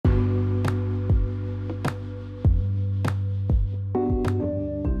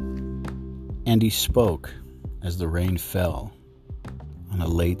And he spoke as the rain fell on a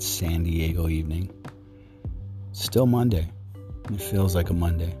late San Diego evening. Still Monday. It feels like a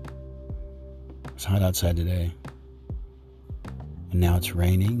Monday. It's hot outside today. And now it's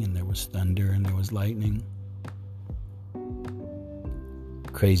raining, and there was thunder, and there was lightning.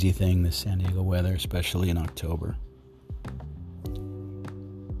 Crazy thing, this San Diego weather, especially in October.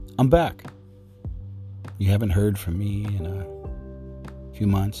 I'm back. You haven't heard from me in a few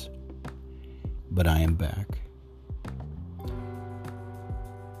months, but I am back.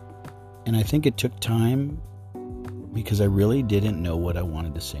 And I think it took time because I really didn't know what I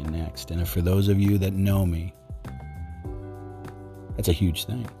wanted to say next. And for those of you that know me, that's a huge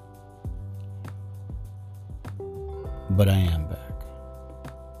thing. But I am back.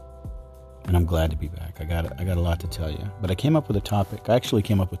 And I'm glad to be back. I got a lot to tell you. But I came up with a topic. I actually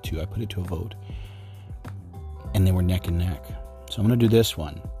came up with two. I put it to a vote. And they were neck and neck. So I'm going to do this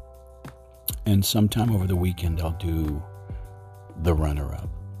one. And sometime over the weekend, I'll do the runner-up.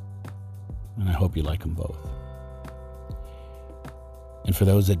 And I hope you like them both. And for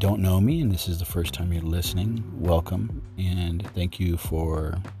those that don't know me, and this is the first time you're listening, welcome. And thank you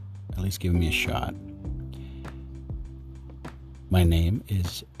for at least giving me a shot. My name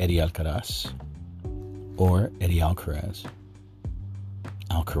is Eddie Alcaraz, or Eddie Alcaraz.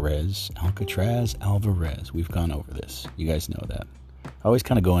 Alcatraz, Alvarez. We've gone over this. You guys know that. I always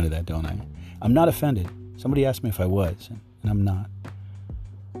kind of go into that, don't I? I'm not offended. Somebody asked me if I was, and I'm not.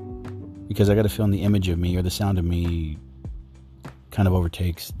 Because I got to feel in the image of me, or the sound of me kind of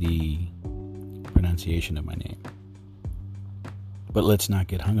overtakes the pronunciation of my name. But let's not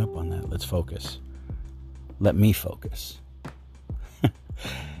get hung up on that. Let's focus. Let me focus.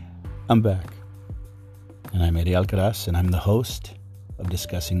 I'm back. And I'm Eddie Alcaraz, and I'm the host of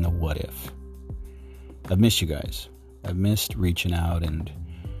Discussing the What If. I've missed you guys. I've missed reaching out and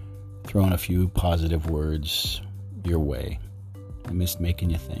throwing a few positive words your way. I missed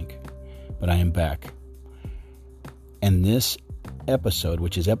making you think. But I am back. And this episode,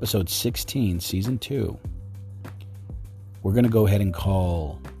 which is episode 16, season 2, we're going to go ahead and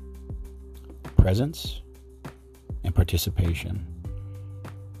call presence and participation.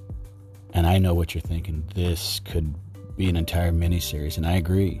 And I know what you're thinking. This could be an entire mini-series, and I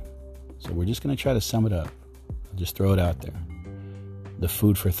agree. So we're just going to try to sum it up. I'll just throw it out there. The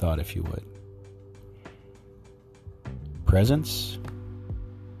food for thought, if you would. Presence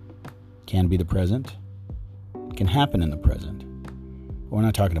can be the present. It can happen in the present. But we're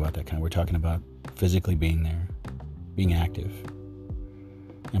not talking about that kind. We're talking about physically being there, being active.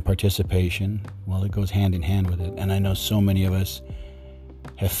 And participation, well, it goes hand in hand with it. And I know so many of us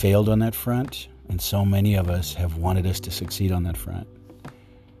have failed on that front, and so many of us have wanted us to succeed on that front.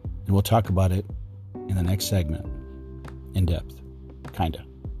 And we'll talk about it in the next segment, in depth, kinda.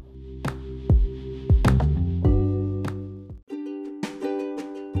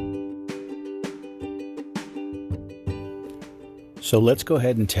 So let's go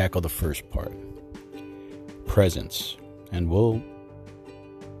ahead and tackle the first part, presence, and we'll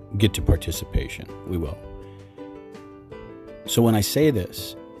get to participation. We will. So when I say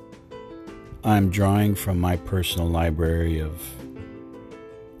this, I'm drawing from my personal library of,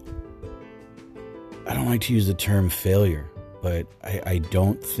 I don't like to use the term failure, but I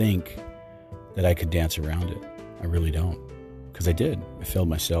don't think that I could dance around it. I really don't. Because I did. I failed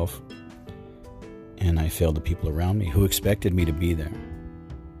myself. And I failed the people around me who expected me to be there.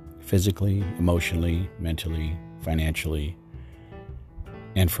 Physically, emotionally, mentally, financially.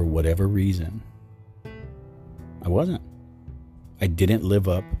 And for whatever reason, I wasn't. I didn't live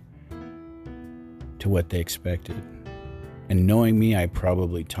up to what they expected. And knowing me, I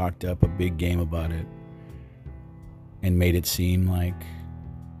probably talked up a big game about it and made it seem like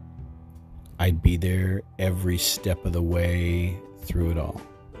I'd be there every step of the way through it all.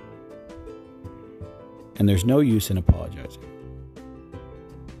 And there's no use in apologizing.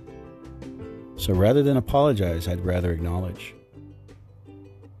 So rather than apologize, I'd rather acknowledge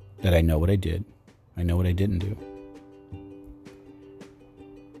that I know what I did. I know what I didn't do.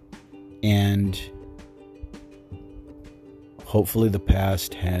 And hopefully the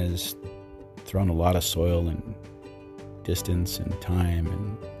past has thrown a lot of soil and distance and time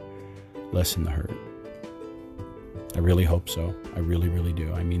and lessened the hurt. I really hope so. I really, really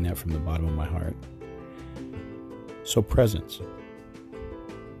do. I mean that from the bottom of my heart. So presence.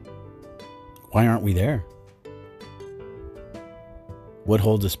 Why aren't we there? What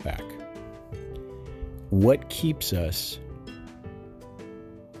holds us back? What keeps us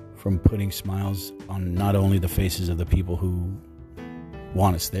from putting smiles on not only the faces of the people who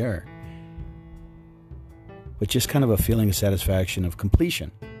want us there, but just kind of a feeling of satisfaction, of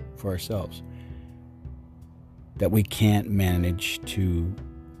completion for ourselves? that we can't manage to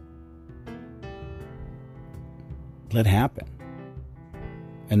let happen.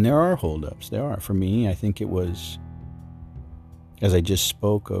 And there are holdups. There are. For me, I think it was, as I just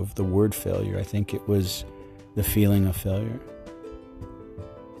spoke of the word failure, I think it was the feeling of failure,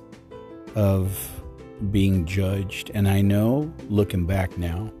 of being judged. And I know, looking back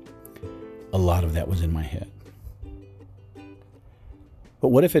now, a lot of that was in my head. But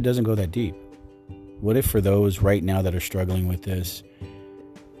what if it doesn't go that deep? What if for those right now that are struggling with this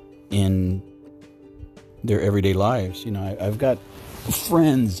in their everyday lives, I've got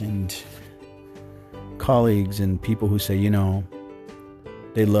friends and colleagues and people who say,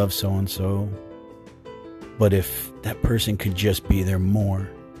 they love so-and-so, but if that person could just be there more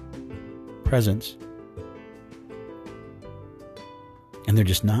presence, and they're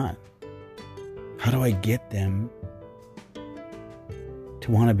just not. How do I get them to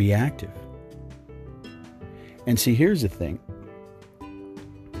want to be active? And see, here's the thing.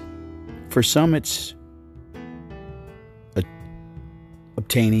 For some, it's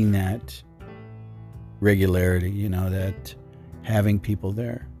obtaining that regularity, that having people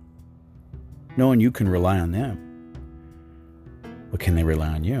there, knowing you can rely on them. But can they rely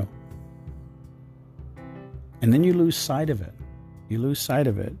on you? And then you lose sight of it. You lose sight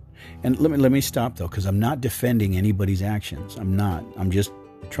of it. And let me stop, though, because I'm not defending anybody's actions. I'm not. I'm just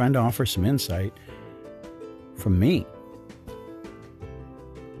trying to offer some insight from me.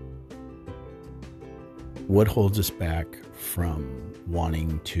 What holds us back from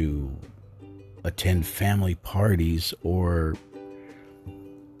wanting to attend family parties or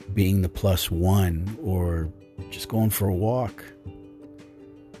being the plus one or just going for a walk?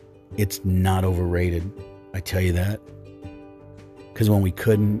 It's not overrated. I tell you that. Because when we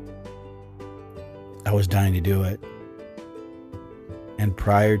couldn't, I was dying to do it. And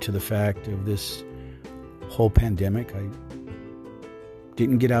prior to the fact of this whole pandemic, I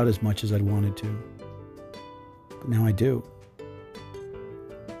didn't get out as much as I'd wanted to. But now I do.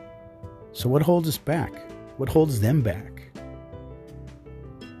 So what holds us back? What holds them back?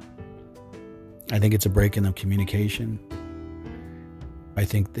 I think it's a break in the communication. I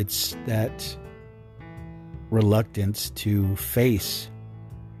think it's that reluctance to face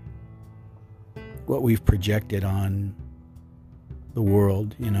what we've projected on the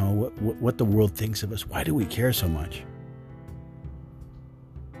world, what the world thinks of us. Why do we care so much?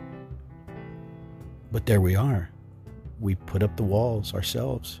 But there we are. We put up the walls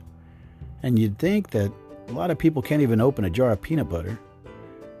ourselves. And you'd think that a lot of people can't even open a jar of peanut butter,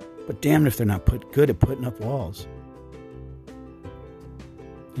 but damn if they're not good at putting up walls.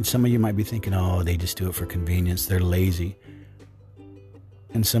 And some of you might be thinking, oh, they just do it for convenience. They're lazy.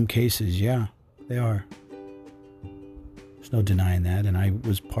 In some cases, yeah, they are. There's no denying that. And I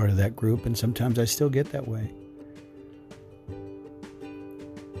was part of that group, and sometimes I still get that way.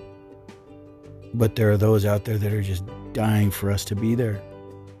 But there are those out there that are just dying for us to be there.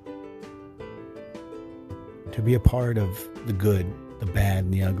 To be a part of the good, the bad,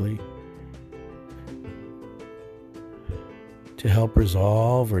 and the ugly. To help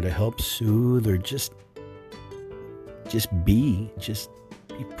resolve or to help soothe or just be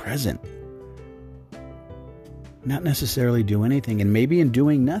present. Not necessarily do anything, and maybe in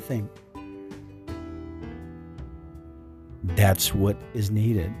doing nothing, that's what is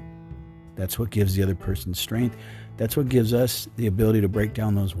needed. That's what gives the other person strength. That's what gives us the ability to break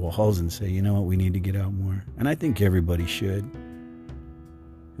down those walls and say, you know what, we need to get out more. And I think everybody should.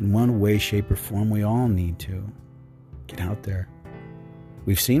 In one way, shape, or form, we all need to get out there.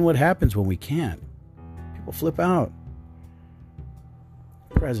 We've seen what happens when we can't. People flip out.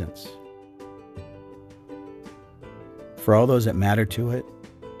 Presence. For all those that matter to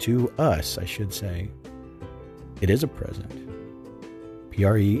us, I should say, it is a present.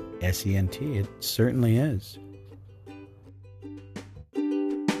 Present. It certainly is.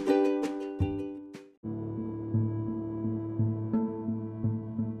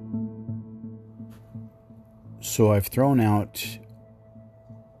 So I've thrown out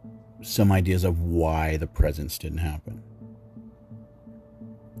some ideas of why the presence didn't happen.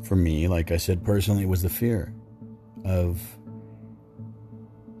 For me, like I said, personally, it was the fear of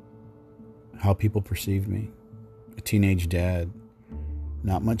how people perceived me. A teenage dad,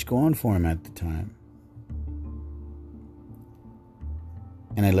 not much going for him at the time.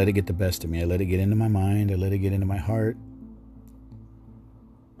 And I let it get the best of me. I let it get into my mind. I let it get into my heart.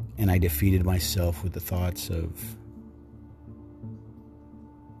 And I defeated myself with the thoughts of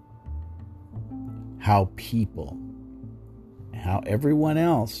how everyone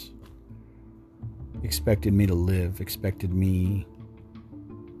else expected me to live, expected me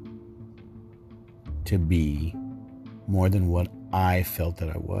to be more than what I felt that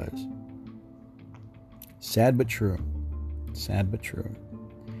I was. Sad but true. Sad but true.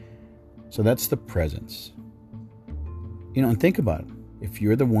 So that's the presence. And think about it. If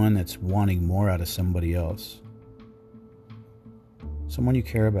you're the one that's wanting more out of somebody else, someone you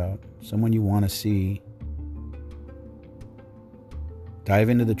care about, someone you want to see dive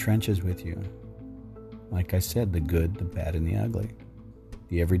into the trenches with you. Like I said, the good, the bad, and the ugly.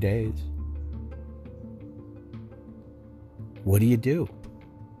 The everydays. What do you do?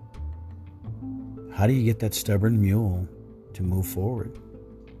 How do you get that stubborn mule to move forward?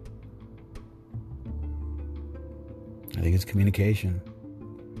 I think it's communication.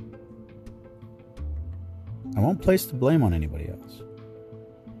 I won't place the blame on anybody else.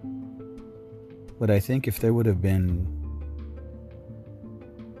 But I think if there would have been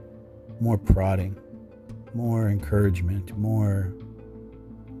more prodding, more encouragement, more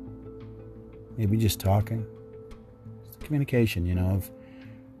maybe just talking, communication, of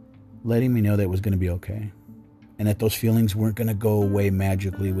letting me know that it was going to be okay. And that those feelings weren't going to go away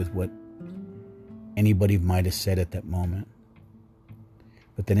magically with what anybody might have said at that moment.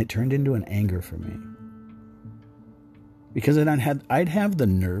 But then it turned into an anger for me. Because I'd have the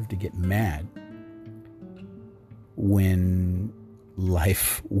nerve to get mad when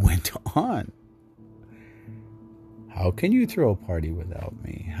life went on. How can you throw a party without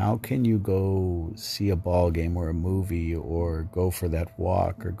me? How can you go see a ball game or a movie or go for that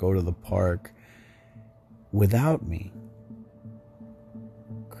walk or go to the park without me?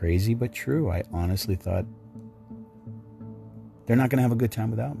 Crazy but true. I honestly thought they're not going to have a good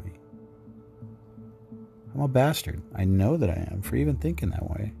time without me. I'm a bastard. I know that I am for even thinking that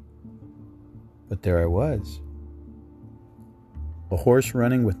way. But there I was. A horse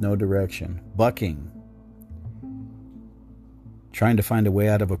running with no direction, bucking, trying to find a way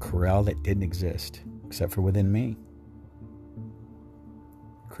out of a corral that didn't exist, except for within me.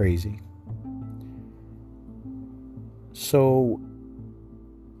 Crazy. So,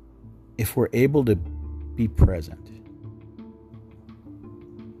 if we're able to be present,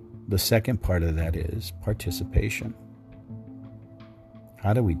 the second part of that is participation.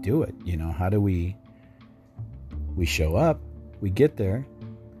 How do we do it? How do we show up, we get there,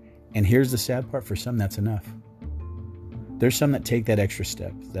 and here's the sad part, for some that's enough. There's some that take that extra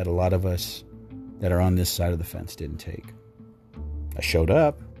step that a lot of us that are on this side of the fence didn't take. I showed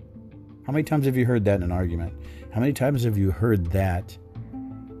up. How many times have you heard that in an argument? How many times have you heard that?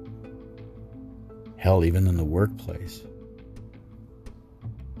 Hell, even in the workplace.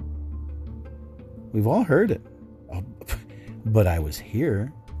 We've all heard it. Oh, but I was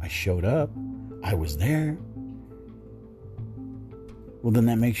here. I showed up. I was there. Well, then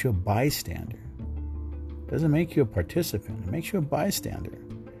that makes you a bystander. It doesn't make you a participant. It makes you a bystander.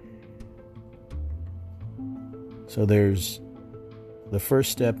 So there's the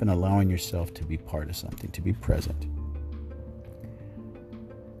first step in allowing yourself to be part of something, to be present.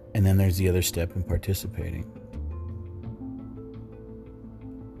 And then there's the other step in participating.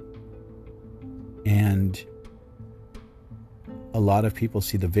 And a lot of people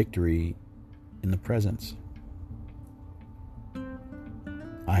see the victory in the presence.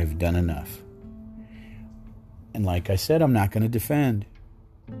 I've done enough. And like I said, I'm not going to defend.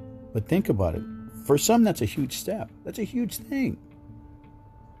 But think about it. For some, that's a huge step. That's a huge thing.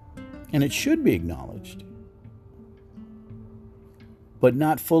 And it should be acknowledged. But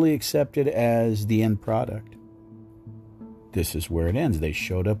not fully accepted as the end product. This is where it ends. They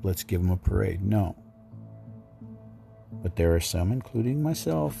showed up, let's give them a parade. No. But there are some, including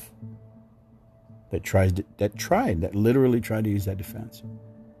myself, that literally tried to use that defense.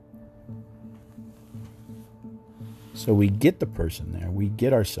 So we get the person there. We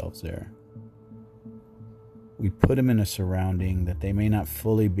get ourselves there. We put them in a surrounding that they may not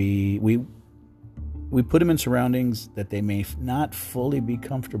fully be. We put them in surroundings that they may not fully be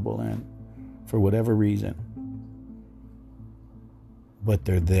comfortable in for whatever reason. But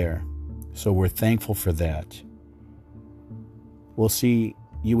they're there. So we're thankful for that. Well, see,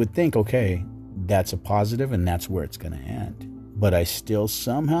 you would think, okay, that's a positive and that's where it's going to end. But I still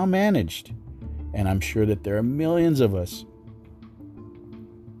somehow managed, and I'm sure that there are millions of us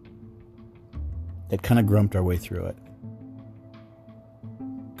that kind of grumped our way through it.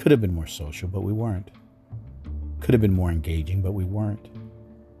 Could have been more social, but we weren't. Could have been more engaging, but we weren't.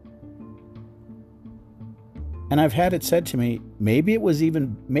 And I've had it said to me, maybe it would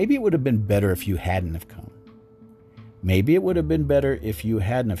have been better if you hadn't have come. Maybe it would have been better if you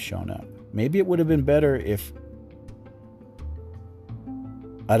hadn't have shown up. Maybe it would have been better if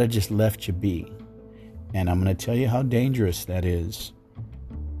I'd have just left you be. And I'm going to tell you how dangerous that is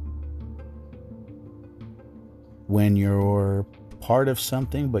when you're part of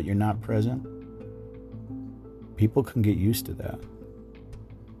something but you're not present, people can get used to that.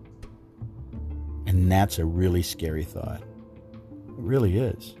 And that's a really scary thought. It really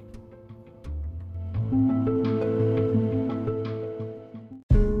is.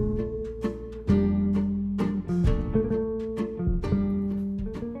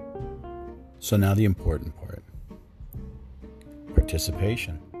 So now the important part.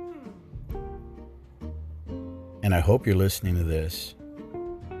 Participation. And I hope you're listening to this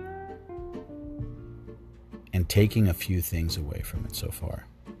and taking a few things away from it so far.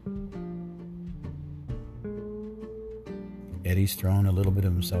 Eddie's thrown a little bit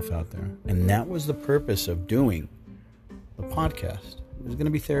of himself out there. And that was the purpose of doing the podcast. It was going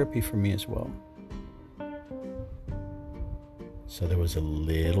to be therapy for me as well. So there was a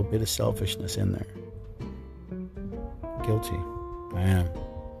little bit of selfishness in there. Guilty. I am.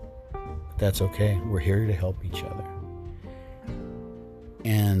 But that's okay. We're here to help each other.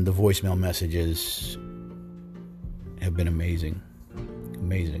 And the voicemail messages have been amazing.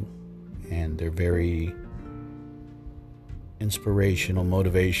 Amazing. And they're very inspirational,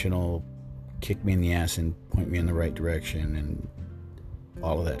 motivational, kick me in the ass and point me in the right direction and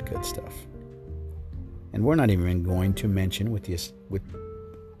all of that good stuff. And we're not even going to mention with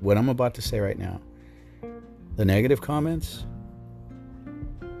what I'm about to say right now. The negative comments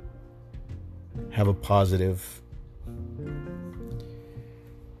have a positive.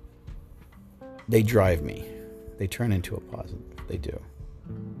 They drive me. They turn into a positive. They do.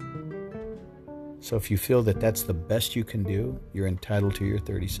 So if you feel that that's the best you can do, you're entitled to your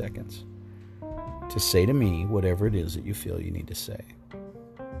 30 seconds to say to me whatever it is that you feel you need to say.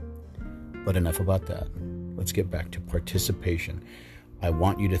 But enough about that. Let's get back to participation. I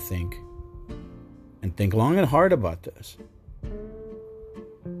want you to think long and hard about this.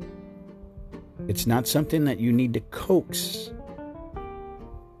 It's not something that you need to coax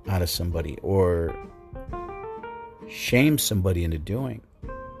out of somebody or shame somebody into doing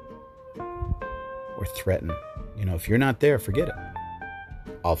or threaten. If you're not there, forget it.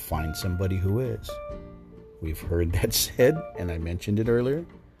 I'll find somebody who is. We've heard that said, and I mentioned it earlier.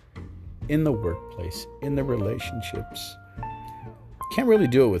 In the workplace, in the relationships. Can't really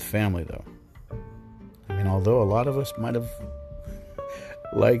do it with family, though. Although a lot of us might have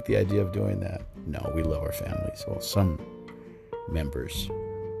liked the idea of doing that. No, we love our families. Well, some members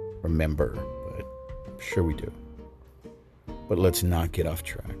remember, but I'm sure we do. But let's not get off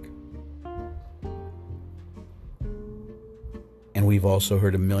track. And we've also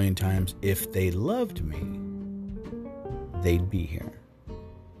heard a million times, if they loved me, they'd be here.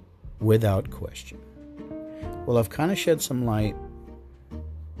 Without question. Well, I've kind of shed some light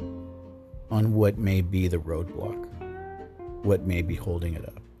on what may be the roadblock, what may be holding it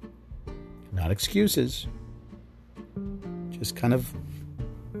up. Not excuses, just kind of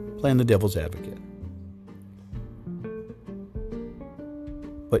playing the devil's advocate.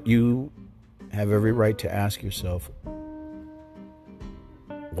 But you have every right to ask yourself,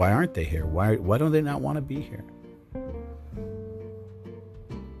 why aren't they here? Why don't they not want to be here?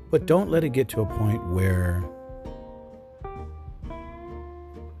 But don't let it get to a point where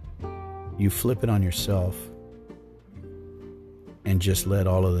you flip it on yourself and just let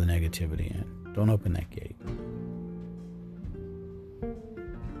all of the negativity in. Don't open that gate.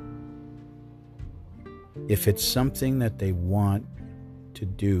 If it's something that they want to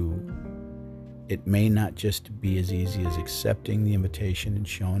do, it may not just be as easy as accepting the invitation and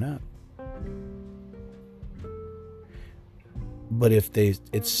showing up. But if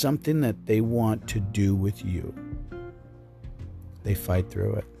it's something that they want to do with you, they fight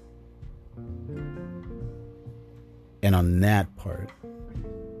through it. And on that part,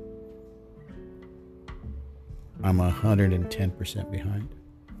 I'm 110% behind.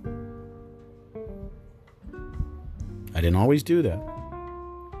 I didn't always do that.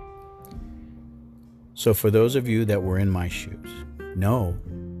 So for those of you that were in my shoes, no,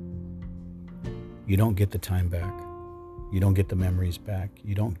 you don't get the time back. You don't get the memories back.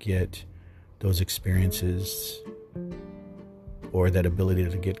 You don't get those experiences or that ability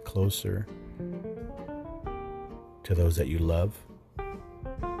to get closer to those that you love,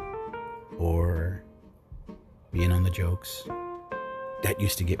 or being on the jokes. That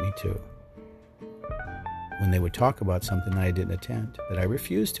used to get me too. When they would talk about something that I didn't attend, that I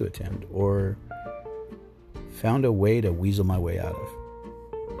refused to attend, or found a way to weasel my way out of.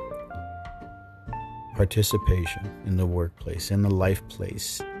 Participation in the workplace, in the life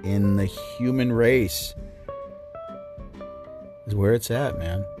place, in the human race is where it's at,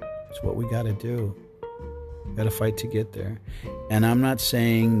 man. It's what we got to do. We got to fight to get there. And I'm not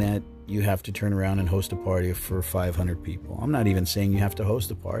saying that you have to turn around and host a party for 500 people. I'm not even saying you have to host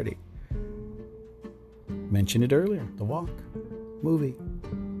a party. Mentioned it earlier. The walk. Movie.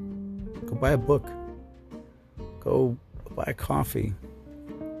 Go buy a book. Go buy a coffee.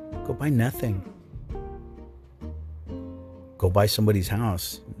 Go buy nothing. Go by somebody's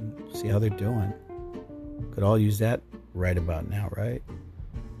house. See how they're doing. Could all use that right about now, right?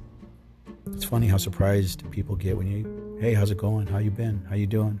 It's funny how surprised people get when you, hey, how's it going? How you been? How you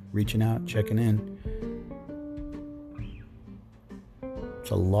doing? Reaching out, checking in. It's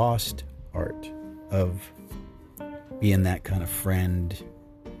a lost art of being that kind of friend.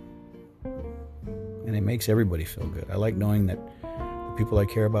 And it makes everybody feel good. I like knowing that the people I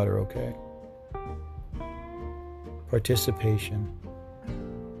care about are okay. Participation.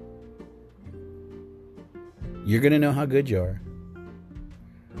 You're going to know how good you are.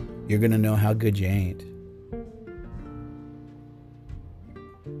 You're going to know how good you ain't.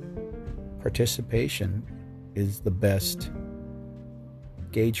 Participation is the best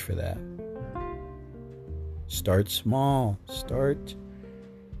gauge for that. Start small. Start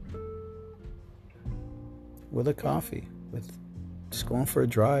with a coffee, with just going for a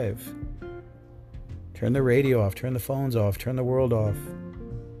drive. Turn the radio off, turn the phones off, turn the world off.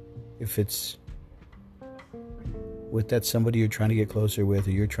 If it's with that somebody you're trying to get closer with,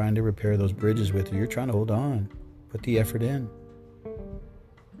 or you're trying to repair those bridges with, or you're trying to hold on, put the effort in.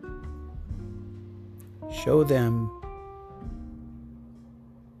 Show them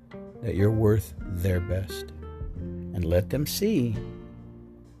that you're worth their best. And let them see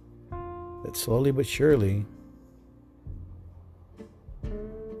that slowly but surely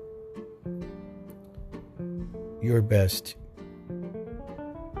your best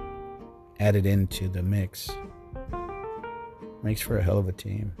added into the mix makes for a hell of a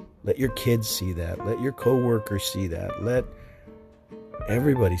team. Let your kids see that. Let your coworkers see that. Let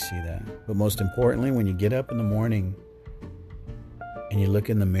everybody see that. But most importantly, when you get up in the morning and you look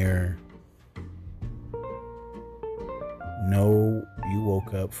in the mirror, know you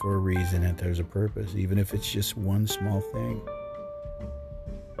woke up for a reason and there's a purpose, even if it's just one small thing.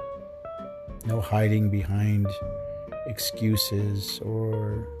 No hiding behind excuses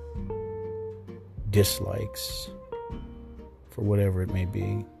or dislikes for whatever it may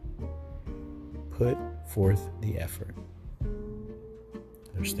be. Put forth the effort.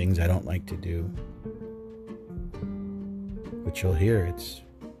 There's things I don't like to do, but you'll hear it's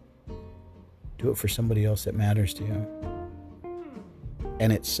do it for somebody else that matters to you.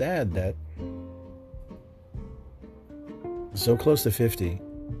 And it's sad that so close to 50,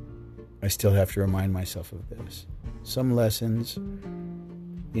 I still have to remind myself of this. Some lessons,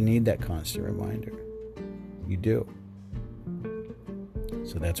 you need that constant reminder. You do.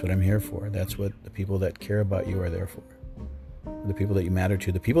 So that's what I'm here for. That's what the people that care about you are there for. The people that you matter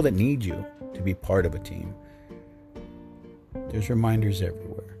to, the people that need you to be part of a team. There's reminders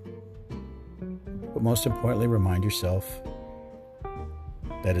everywhere. But most importantly, remind yourself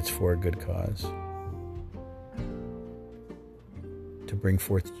that it's for a good cause. To bring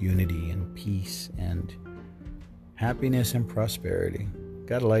forth unity and peace and happiness and prosperity.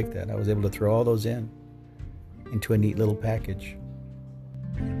 Gotta like that. I was able to throw all those into a neat little package.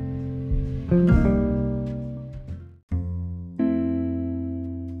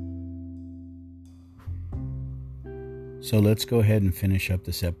 So let's go ahead and finish up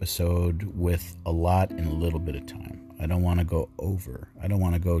this episode with a lot in a little bit of time. I don't want to go over. I don't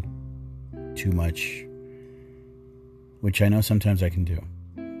want to go too much, which I know sometimes I can do.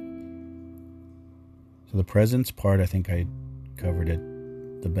 So the presence part, I think I covered it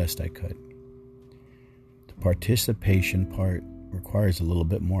the best I could. The participation part requires a little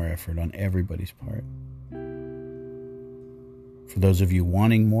bit more effort on everybody's part. For those of you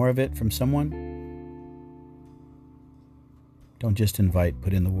wanting more of it from someone, don't just invite,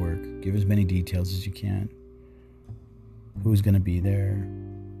 put in the work. Give as many details as you can. Who's going to be there,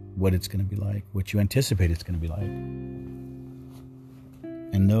 what it's going to be like, what you anticipate it's going to be like.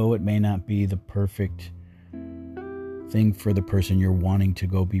 And though it may not be the perfect thing for the person you're wanting to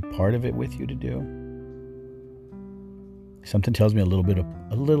go be part of it with you to do, something tells me a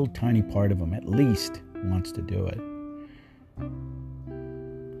little tiny part of them at least wants to do it.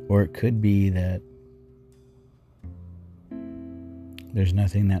 Or it could be that there's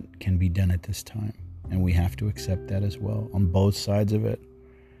nothing that can be done at this time. And we have to accept that as well on both sides of it.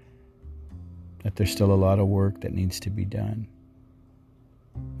 That there's still a lot of work that needs to be done.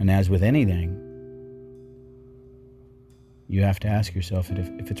 And as with anything, you have to ask yourself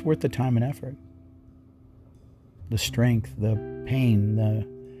if it's worth the time and effort. The strength, the pain, the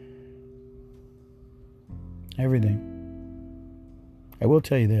everything. I will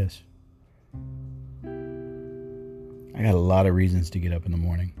tell you this. I got a lot of reasons to get up in the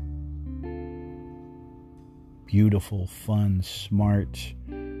morning. Beautiful, fun, smart,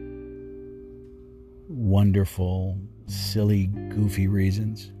 wonderful, silly, goofy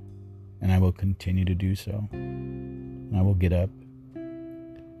reasons. And I will continue to do so. And I will get up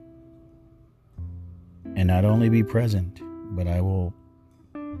and not only be present, but I will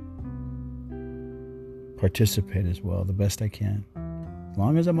participate as well, the best I can, as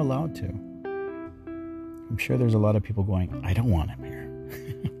long as I'm allowed to. I'm sure there's a lot of people going, I don't want him here.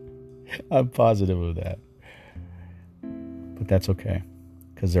 I'm positive of that. But that's okay,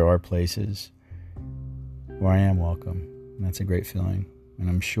 because there are places where I am welcome, and that's a great feeling. And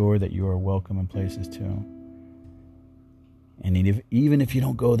I'm sure that you are welcome in places too. And even if you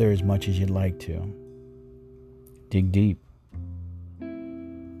don't go there as much as you'd like to, dig deep.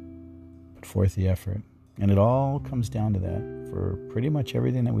 Put forth the effort. And it all comes down to that for pretty much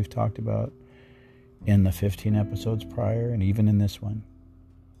everything that we've talked about in the 15 episodes prior and even in this one.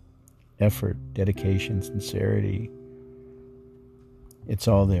 Effort, dedication, sincerity. It's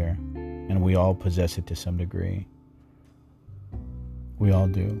all there. And we all possess it to some degree. We all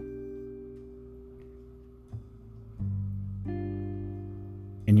do.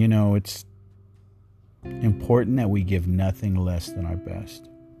 And you know, it's important that we give nothing less than our best.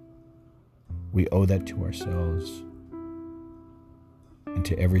 We owe that to ourselves and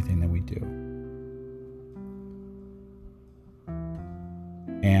to everything that we do.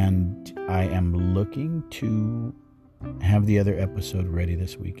 And I am looking to have the other episode ready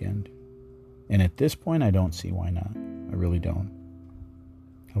this weekend. And at this point, I don't see why not. I really don't.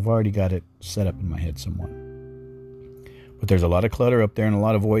 I've already got it set up in my head somewhat. But there's a lot of clutter up there and a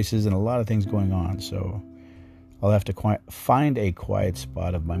lot of voices and a lot of things going on. So I'll have to find a quiet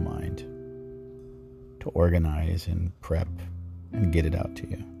spot of my mind to organize and prep and get it out to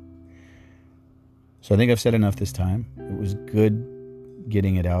you. So I think I've said enough this time. It was good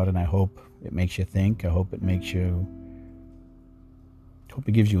getting it out, and I hope it makes you think. I hope it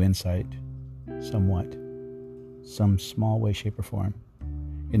gives you insight somewhat, some small way, shape, or form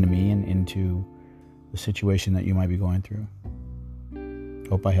into me and into the situation that you might be going through.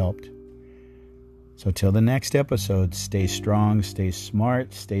 Hope I helped. So till the next episode, stay strong, stay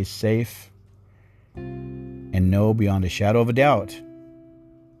smart, stay safe, and know beyond a shadow of a doubt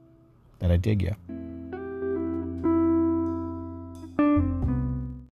that I dig you.